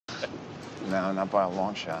No, not by a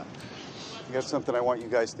long shot. I got something I want you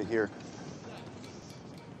guys to hear.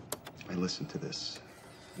 I listened to this.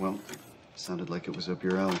 Well, sounded like it was up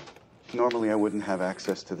your alley. Normally, I wouldn't have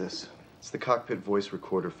access to this. It's the cockpit voice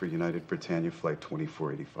recorder for United Britannia Flight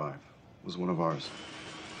 2485. It was one of ours.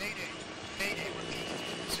 Mayday. Mayday, repeat.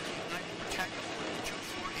 This is United Britannia Flight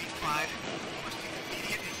 2485. Requesting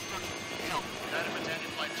immediate instructions. Help. United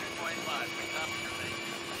Britannia Flight 2485. We copy your name.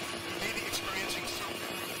 Maybe experiencing some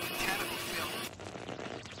mechanical failure.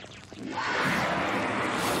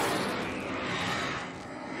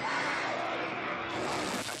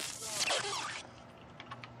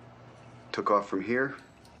 Took off from here,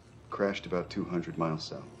 crashed about 200 miles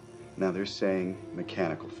south. Now they're saying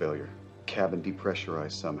mechanical failure. Cabin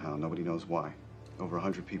depressurized somehow, nobody knows why. Over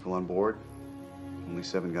 100 people on board, only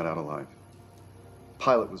 7 got out alive.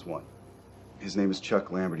 Pilot was one. His name is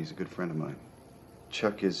Chuck Lambert, he's a good friend of mine.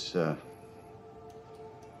 Chuck is, well,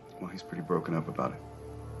 he's pretty broken up about it.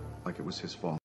 Like it was his fault.